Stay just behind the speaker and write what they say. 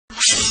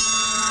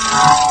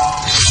On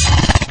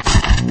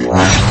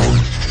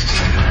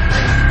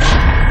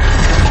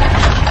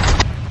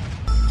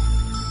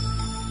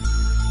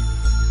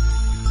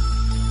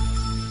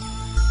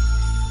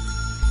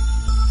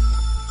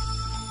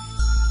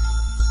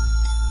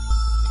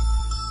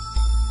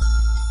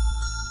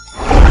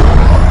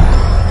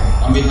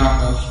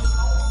behalf of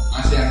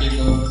ASEAN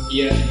people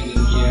here in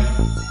India,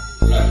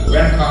 we'd like to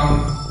welcome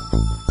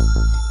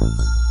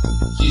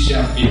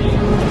GCEL people.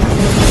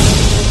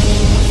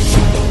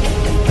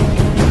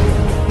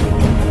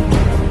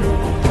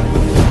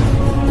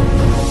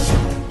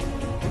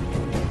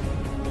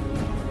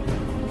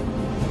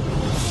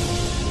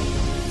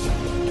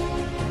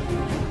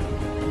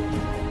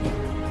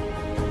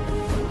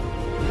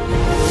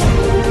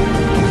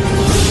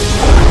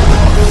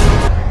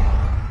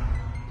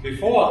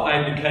 Before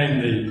I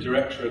became the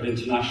Director of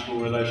International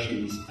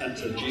Relations at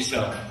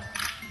GCEL,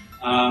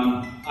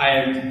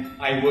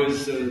 I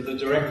was the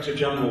Director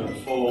General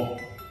for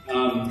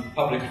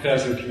Public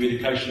Affairs and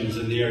Communications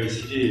in the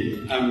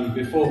OECD, and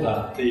before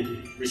that the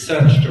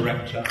Research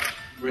Director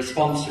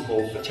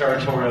responsible for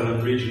territorial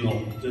and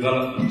regional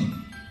development.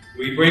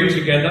 We bring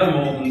together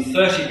more than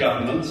 30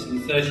 governments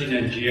and 13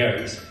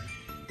 NGOs,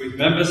 with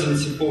members and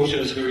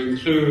supporters who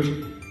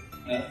include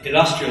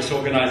illustrious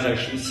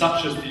organisations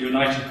such as the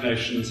United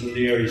Nations and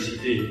the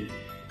OECD,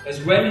 as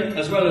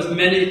well as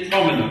many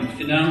prominent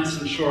finance,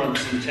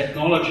 insurance and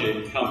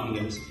technology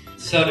companies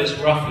that service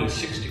roughly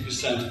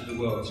 60% of the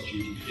world's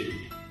GDP.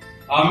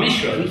 Our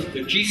mission, the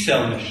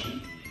GCEL mission,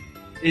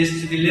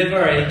 is to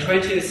deliver a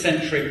 20th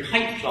century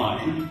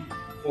pipeline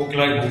for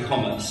global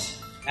commerce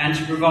and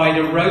to provide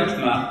a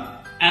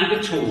roadmap and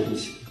the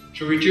tools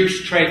to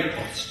reduce trade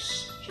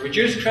costs. To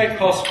reduce trade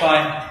costs by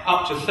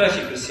up to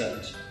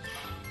 30%.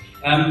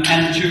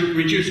 And to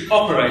reduce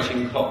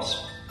operating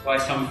costs by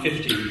some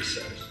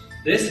 15%.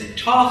 This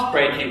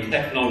path-breaking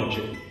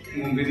technology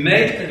will be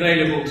made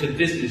available to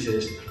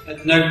businesses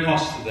at no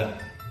cost to them.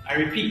 I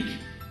repeat,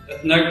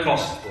 at no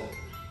cost to them.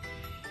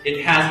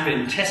 It has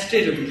been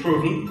tested and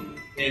proven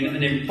in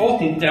an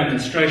important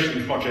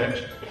demonstration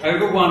project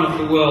over one of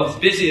the world's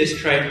busiest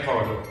trade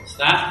corridors,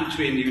 that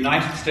between the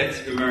United States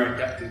of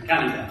America and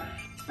Canada.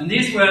 And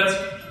these words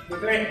were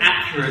very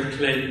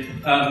accurately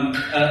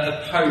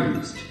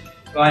opposed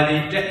by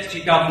the Deputy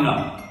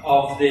Governor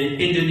of the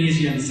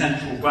Indonesian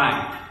Central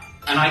Bank,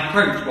 and I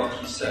quote what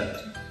he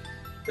said: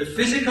 "The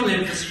physical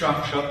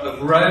infrastructure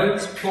of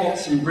roads,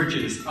 ports and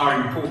bridges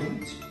are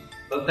important,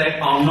 but they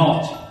are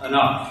not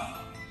enough.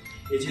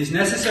 It is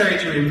necessary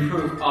to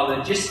improve our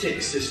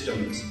logistics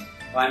systems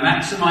by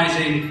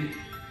maximising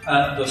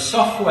the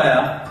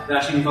software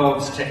that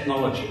involves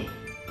technology."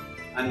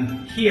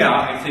 And here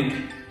I think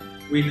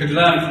we could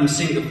learn from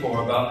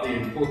Singapore about the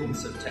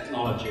importance of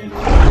technology.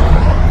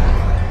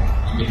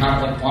 On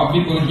behalf of all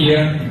people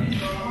here,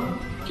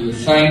 to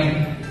thank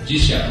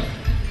GCEL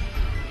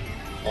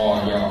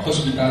for your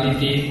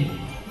hospitality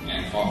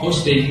and for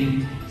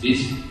hosting this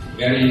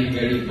very,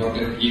 very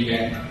important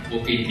event,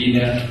 cooking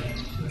dinner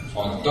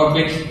for the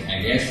topics,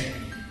 I guess,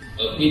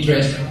 of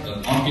interest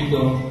of all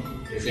people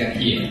present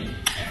here.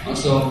 And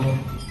also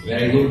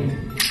very good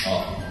for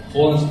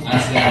whole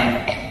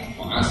ASEAN,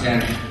 for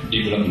ASEAN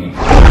development.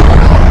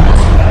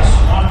 As a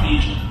smart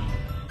region,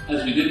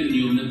 as we did in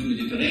the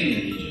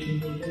Mediterranean region,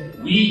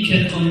 we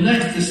can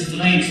connect the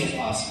strengths of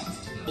ASEAN.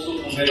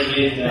 Also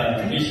congratulate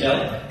GCEL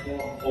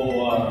for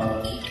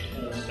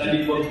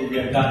study work we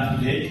have done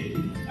today,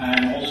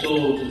 and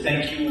also to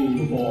thank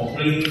you for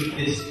bringing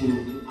this to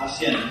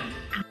ASEAN.